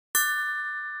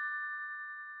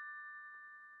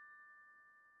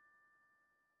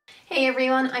Hey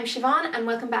everyone, I'm Siobhán and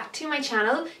welcome back to my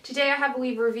channel. Today I have a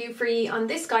wee review for you on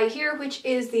this guy here, which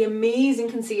is the Amazing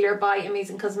Concealer by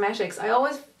Amazing Cosmetics. I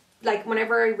always,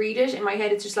 whenever I read it in my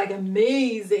head, it's just like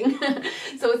amazing.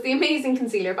 So it's the Amazing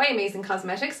Concealer by Amazing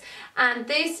Cosmetics, and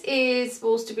this is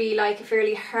supposed to be like a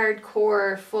fairly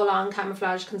hardcore full-on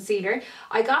camouflage concealer.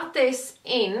 I got this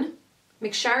in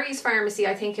McSharry's Pharmacy,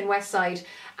 I think in Westside,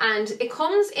 and it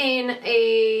comes in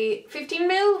a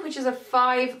 15ml, which is a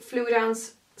 5 fluid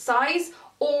ounce size,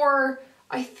 or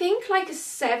I think like a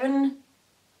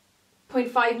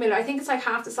 7.5ml. I think it's like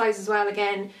half the size as well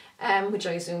again, which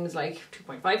I assume is like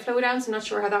 2.5 fluid ounce. I'm not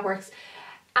sure how that works,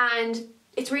 and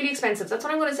it's really expensive. That's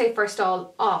what I'm going to say first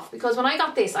off, because when I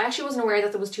got this, I actually wasn't aware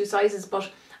that there was two sizes, but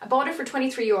I bought it for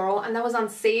 €23 and that was on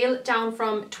sale down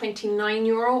from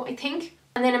 €29 I think.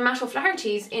 And then in Matte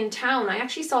O'Flaherty's in town, I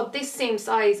actually saw this same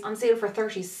size on sale for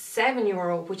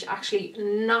 €37, which actually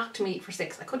knocked me for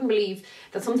six. I couldn't believe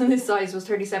that something this size was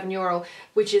 €37,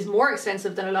 which is more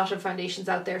expensive than a lot of foundations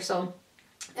out there. So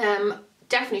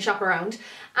definitely shop around.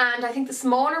 And I think the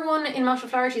smaller one in Matte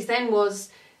O'Flaherty's then was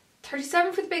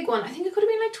 37 for the big one. I think it could have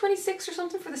been like 26 or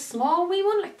something for the small wee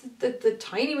one, like the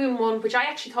tiny wee one, which I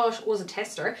actually thought was a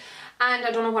tester, and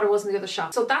I don't know what it was in the other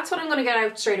shop. So that's what I'm going to get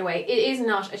out straight away. It is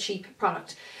not a cheap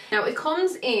product. Now it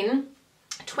comes in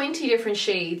 20 different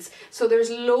shades, so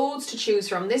there's loads to choose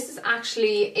from. This is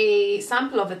actually a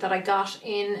sample of it that I got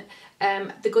in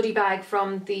the goodie bag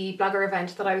from the blogger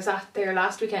event that I was at there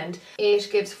last weekend. It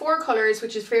gives 4 colours,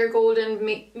 which is fair golden,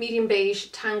 medium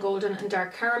beige, tan golden and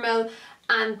dark caramel.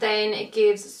 And then it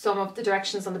gives some of the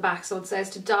directions on the back. So it says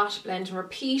to dot, blend and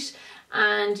repeat,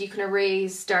 and you can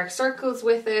erase dark circles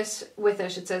with it.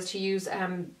 It says to use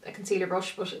a concealer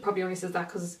brush, but it probably only says that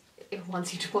because it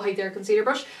wants you to buy their concealer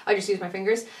brush. I just use my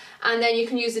fingers. And then you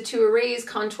can use it to erase,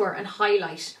 contour and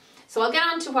highlight. So I'll get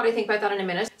on to what I think about that in a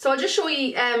minute. So I'll just show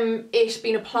you it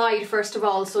being applied first of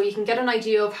all, so you can get an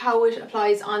idea of how it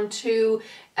applies onto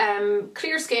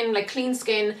clear skin, like clean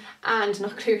skin, and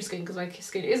not clear skin because my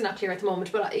skin is not clear at the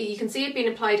moment, but you can see it being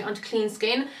applied onto clean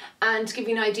skin, and give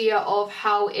you an idea of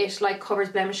how it like covers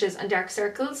blemishes and dark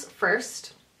circles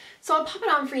first. So I'll pop it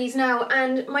on for you now,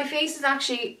 and my face is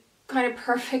actually kind of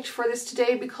perfect for this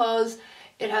today because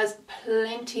it has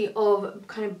plenty of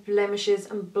kind of blemishes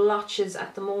and blotches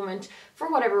at the moment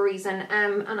for whatever reason,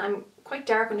 and I'm quite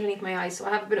dark underneath my eyes, so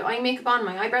I have a bit of eye makeup on,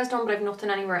 my eyebrows done, but I have nothing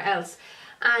anywhere else.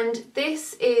 And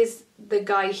this is the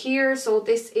guy here, so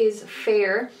this is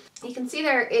fair. You can see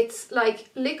there it's like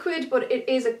liquid, but it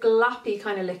is a gloppy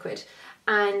kind of liquid,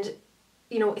 and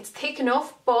you know, it's thick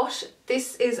enough, but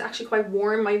this is actually quite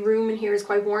warm. My room in here is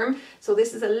quite warm, so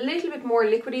this is a little bit more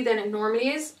liquidy than it normally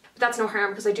is. But that's no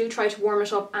harm because I do try to warm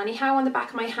it up anyhow on the back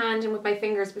of my hand and with my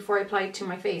fingers before I apply it to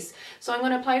my face. So I'm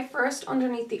going to apply it first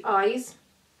underneath the eyes.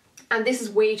 And this is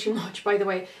way too much, by the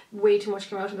way. Way too much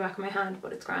came out of the back of my hand,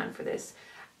 but it's grand for this.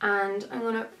 And I'm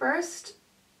going to first,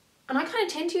 and I kind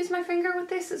of tend to use my finger with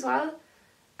this as well,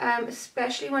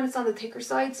 especially when it's on the thicker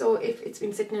side. So if it's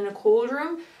been sitting in a cold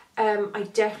room, I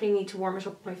definitely need to warm it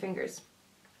up with my fingers.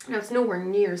 Now it's nowhere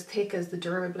near as thick as the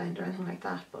Derma blend or anything like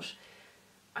that, but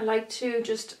I like to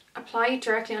just apply it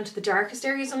directly onto the darkest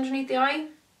areas underneath the eye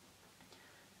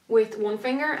with one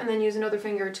finger, and then use another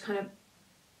finger to kind of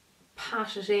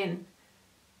pat it in.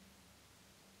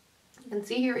 You can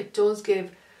see here it does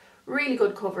give really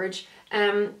good coverage.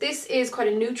 This is quite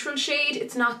a neutral shade.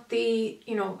 It's not the,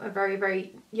 you know, a very,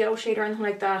 very yellow shade or anything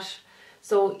like that.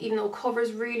 So even though it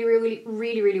covers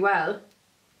really well,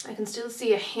 I can still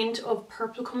see a hint of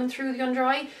purple coming through the under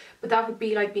eye, but that would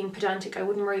be like being pedantic. I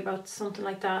wouldn't worry about something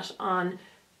like that on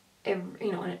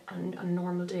on a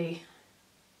normal day.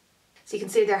 So you can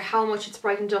see there how much it's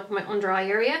brightened up my under eye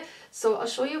area. So I'll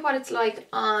show you what it's like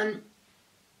on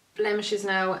blemishes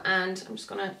now, and I'm just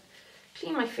gonna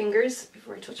clean my fingers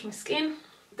before I touch my skin.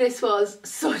 This was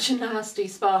such a nasty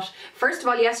spot. First of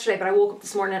all yesterday, but I woke up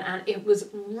this morning and it was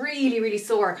really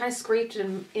sore. I kind of scraped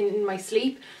it in my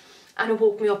sleep, and it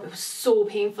woke me up. It was so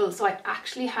painful, so I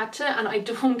actually had to, and I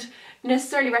don't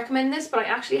necessarily recommend this, but I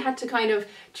actually had to kind of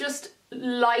just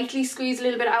lightly squeeze a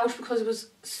little bit out because it was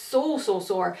so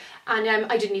sore, and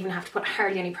I didn't even have to put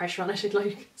hardly any pressure on it. It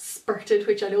like spurted,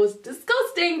 which I know is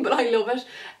disgusting, but I love it,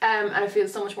 and I feel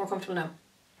so much more comfortable now.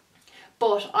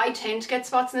 But I tend to get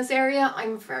spots in this area.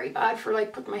 I'm very bad for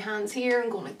like putting my hands here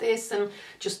and going like this and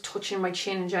just touching my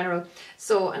chin in general.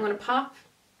 So I'm going to pop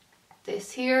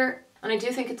this here, and I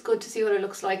do think it's good to see what it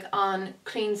looks like on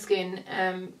clean skin,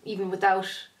 even without,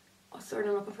 what's the word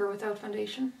I'm looking for, without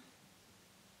foundation.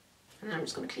 And then I'm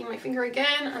just going to clean my finger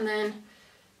again, and then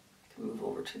I can move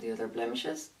over to the other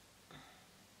blemishes.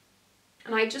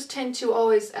 And I just tend to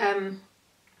always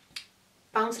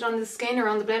bounce it on the skin or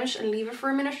on the blemish and leave it for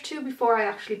a minute or two before I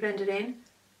actually blend it in.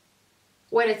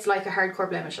 When it's like a hardcore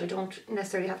blemish, I don't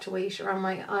necessarily have to wait around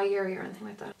my eye area or anything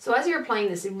like that. So as you're applying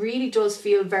this, it really does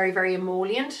feel very, very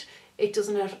emollient. It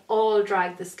doesn't at all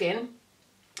drag the skin.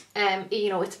 You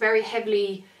know, it's very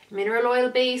heavily mineral oil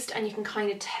based, and you can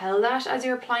kind of tell that as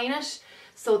you're applying it.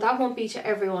 So that won't be to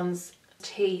everyone's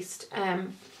taste,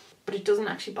 but it doesn't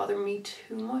actually bother me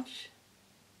too much.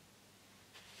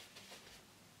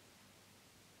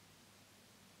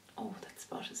 Oh, that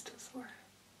spot is still sore.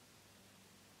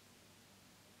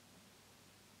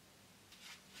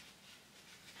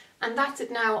 And that's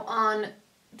it now on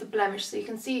the blemish. So you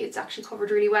can see it's actually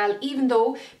covered really well, even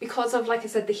though, because of, like I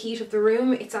said, the heat of the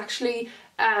room, it's actually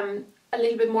a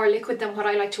little bit more liquid than what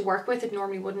I like to work with. It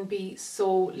normally wouldn't be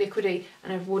so liquidy,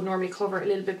 and it would normally cover a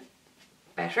little bit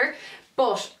better.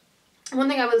 But one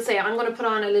thing I will say, I'm going to put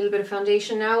on a little bit of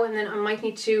foundation now, and then I might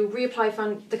need to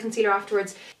reapply the concealer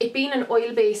afterwards. It being an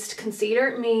oil-based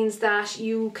concealer means that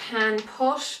you can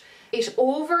put it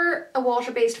over a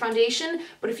water-based foundation,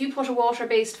 but if you put a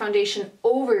water-based foundation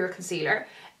over your concealer,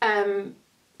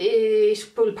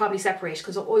 it will probably separate,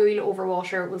 because oil over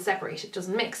water will separate, it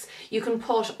doesn't mix. You can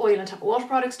put oil on top of water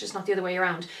products, just not the other way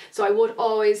around. So I would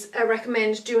always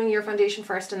recommend doing your foundation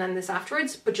first and then this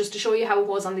afterwards, but just to show you how it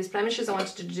was on these blemishes, I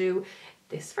wanted to do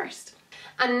this first.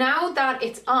 And now that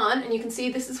it's on, and you can see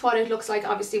this is what it looks like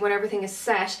obviously when everything is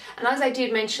set, and as I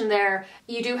did mention there,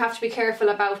 you do have to be careful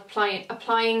about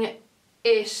applying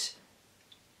it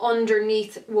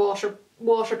underneath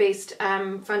water-based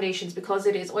foundations, because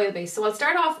it is oil-based. So I'll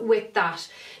start off with that.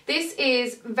 This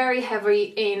is very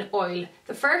heavy in oil.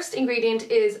 The first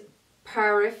ingredient is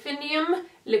paraffinium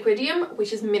liquidium,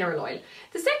 which is mineral oil.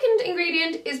 The second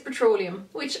ingredient is petroleum,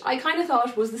 which I kind of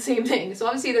thought was the same thing. So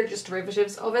obviously they're just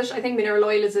derivatives of it. I think mineral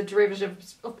oil is a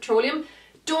derivative of petroleum.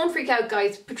 Don't freak out,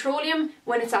 guys. Petroleum,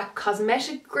 when it's at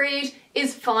cosmetic grade,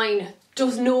 is fine.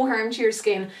 Does no harm to your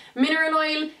skin. Mineral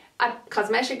oil at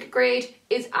cosmetic grade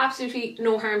is absolutely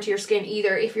no harm to your skin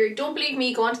either. If you don't believe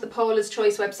me, go onto the Paula's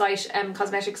Choice website,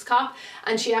 Cosmetics Cop,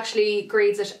 and she actually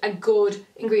grades it a good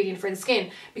ingredient for the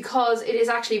skin, because it is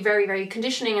actually very, very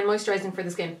conditioning and moisturising for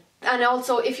the skin. And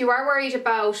also, if you are worried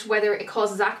about whether it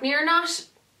causes acne or not,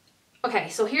 okay,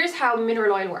 so here's how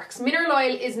mineral oil works. Mineral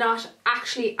oil is not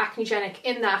actually acnegenic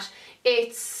in that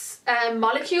its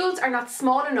molecules are not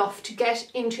small enough to get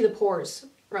into the pores,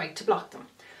 right, to block them.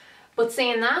 But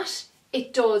saying that,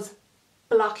 it does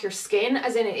block your skin,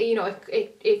 as in, you know,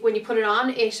 when you put it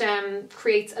on, it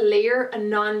creates a layer, a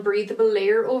non-breathable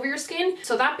layer over your skin.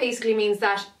 So that basically means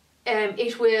that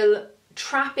it will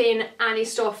trap in any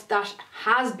stuff that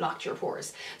has blocked your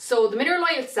pores. So the mineral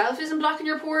oil itself isn't blocking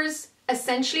your pores,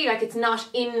 essentially, like it's not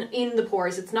in the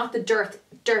pores, it's not the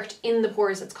dirt in the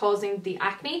pores that's causing the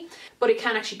acne, but it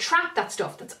can actually trap that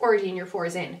stuff that's already in your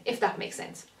pores in, if that makes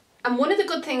sense. And one of the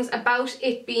good things about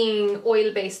it being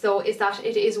oil-based though is that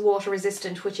it is water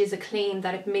resistant, which is a claim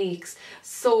that it makes.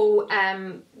 So,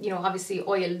 you know, obviously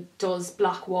oil does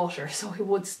block water, so it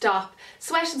would stop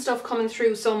sweat and stuff coming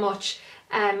through so much,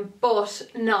 but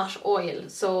not oil.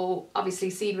 So obviously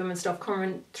sebum and stuff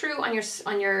coming through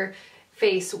on your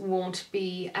face won't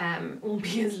be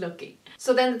as lucky.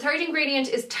 So then the third ingredient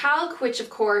is talc, which of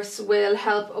course will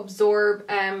help absorb,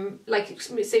 like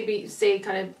say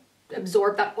kind of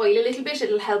absorb that oil a little bit.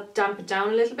 It'll help damp it down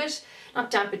a little bit, not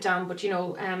damp it down, but you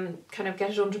know, kind of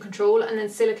get it under control. And then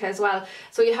silica as well.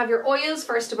 So you have your oils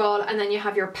first of all, and then you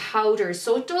have your powders,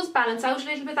 so it does balance out a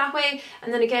little bit that way.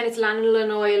 And then again, it's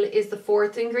lanolin oil is the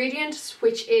fourth ingredient,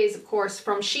 which is of course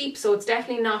from sheep, so it's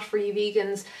definitely not for you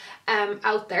vegans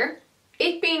out there.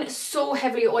 It being so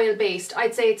heavily oil based,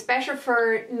 I'd say it's better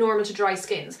for normal to dry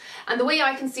skins. And the way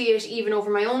I can see it even over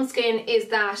my own skin is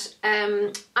that,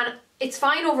 and it's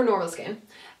fine over normal skin,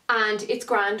 and it's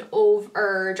grand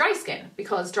over dry skin,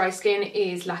 because dry skin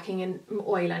is lacking in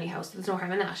oil anyhow, so there's no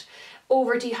harm in that.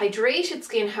 Over dehydrated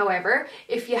skin, however,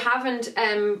 if you haven't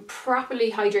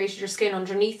properly hydrated your skin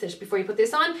underneath it before you put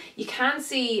this on, you can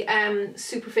see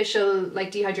superficial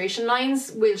like dehydration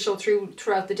lines will show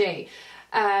throughout the day.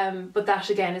 But that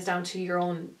again is down to your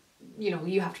own, you know,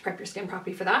 you have to prep your skin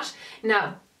properly for that.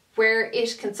 Now, where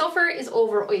it can suffer is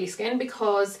over oily skin,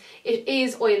 because it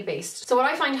is oil based. So what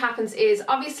I find happens is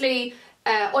obviously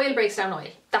oil breaks down oil.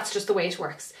 That's just the way it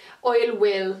works. Oil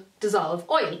will dissolve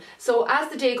oil. So as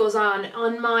the day goes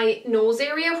on my nose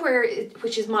area,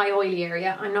 which is my oily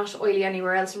area, I'm not oily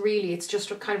anywhere else really, it's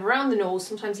just kind of around the nose,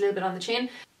 sometimes a little bit on the chin,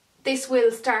 this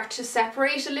will start to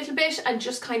separate a little bit and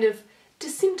just kind of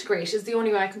disintegrate is the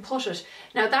only way I can put it.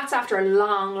 Now that's after a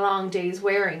long day's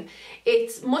wearing.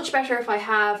 It's much better if I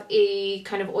have a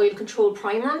kind of oil control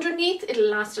primer underneath. It'll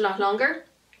last a lot longer.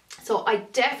 So I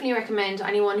definitely recommend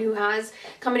anyone who has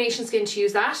combination skin to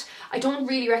use that. I don't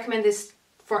really recommend this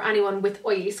for anyone with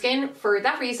oily skin, for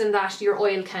that reason that your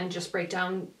oil can just break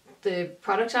down the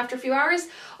product after a few hours.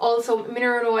 Also,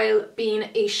 mineral oil being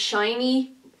a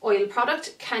shiny oil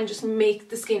product can just make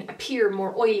the skin appear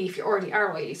more oily if you already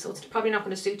are oily, so it's probably not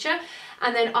going to suit you.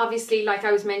 And then obviously, like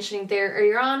I was mentioning there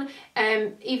earlier on,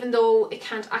 even though it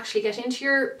can't actually get into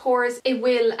your pores, it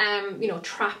will you know,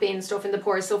 trap in stuff in the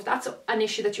pores. So if that's an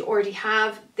issue that you already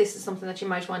have, this is something that you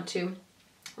might want to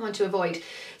avoid.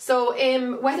 So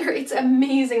whether it's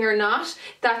amazing or not,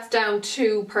 that's down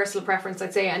to personal preference,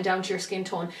 I'd say, and down to your skin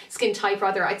type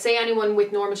rather. I'd say anyone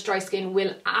with normal to dry skin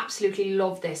will absolutely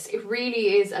love this. It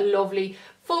really is a lovely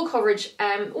full coverage,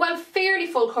 well, fairly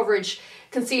full coverage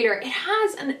concealer. It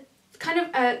has an kind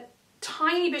of a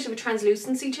tiny bit of a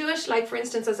translucency to it. Like for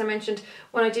instance, as I mentioned,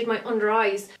 when I did my under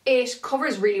eyes, it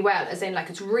covers really well, as in like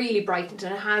it's really brightened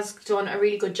and it has done a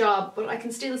really good job, but I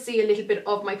can still see a little bit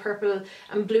of my purple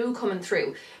and blue coming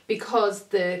through because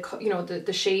the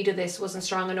shade of this wasn't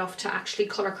strong enough to actually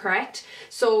colour correct.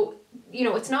 So, you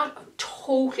know, it's not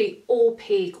totally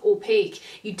opaque.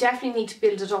 You definitely need to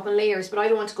build it up in layers, but I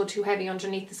don't want to go too heavy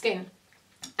underneath the skin.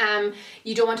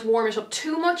 You don't want to warm it up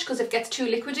too much, because if it gets too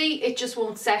liquidy, it just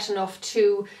won't set enough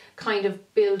to kind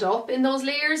of build up in those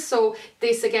layers. So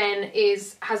this again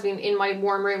has been in my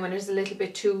warm room and is a little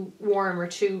bit too warm or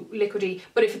too liquidy,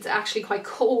 but if it's actually quite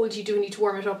cold, you do need to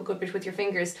warm it up a good bit with your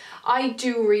fingers. I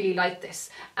do really like this,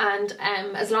 and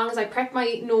as long as I prep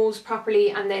my nose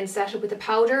properly and then set it with a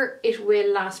powder, it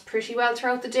will last pretty well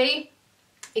throughout the day.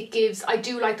 I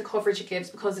do like the coverage it gives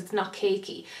because it's not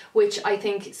cakey, which I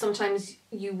think sometimes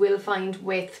you will find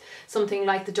with something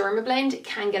like the Derma Blend. It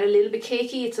can get a little bit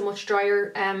cakey. It's a much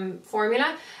drier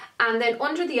formula. And then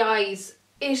under the eyes,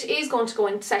 it is going to go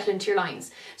and settle into your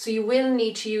lines. So you will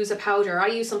need to use a powder. I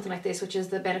use something like this, which is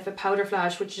the Benefit Powder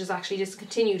Flash, which is actually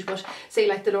discontinued, but say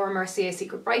like the Laura Mercier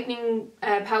Secret Brightening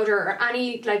powder, or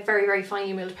any like very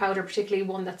finely milled powder, particularly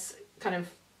one that's kind of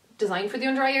designed for the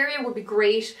under eye area, would be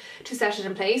great to set it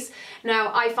in place.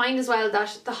 Now I find as well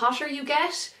that the hotter you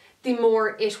get, the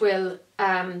more it will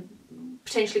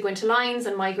potentially go into lines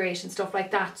and migrate and stuff like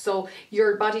that. So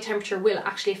your body temperature will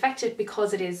actually affect it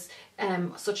because it is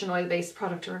such an oil-based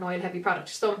product, or an oil-heavy product.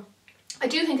 So I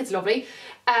do think it's lovely.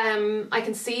 I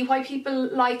can see why people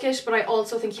like it, but I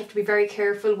also think you have to be very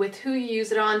careful with who you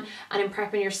use it on, and in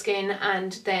prepping your skin,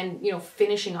 and then, you know,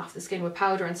 finishing off the skin with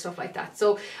powder and stuff like that.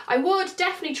 So I would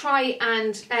definitely try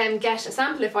and get a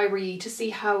sample if I were you, to see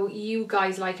how you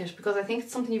guys like it, because I think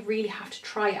it's something you really have to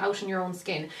try out on your own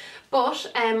skin.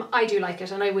 But I do like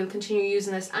it, and I will continue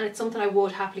using this, and it's something I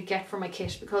would happily get for my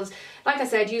kit, because like I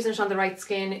said, using it on the right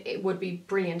skin, it would be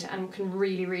brilliant and can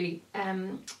really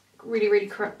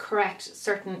correct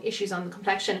certain issues on the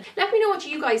complexion. Let me know what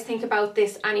you guys think about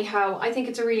this anyhow. I think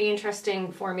it's a really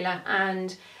interesting formula,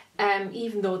 and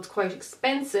even though it's quite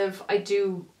expensive, I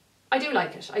do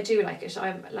like it.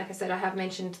 Like I said, I have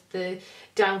mentioned the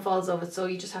downfalls of it, so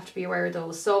you just have to be aware of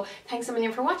those. So thanks a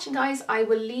million for watching, guys. I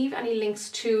will leave any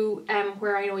links to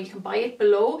where I know you can buy it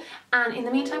below, and in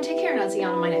the meantime, take care, and I'll see you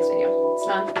on my next video.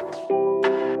 Slán.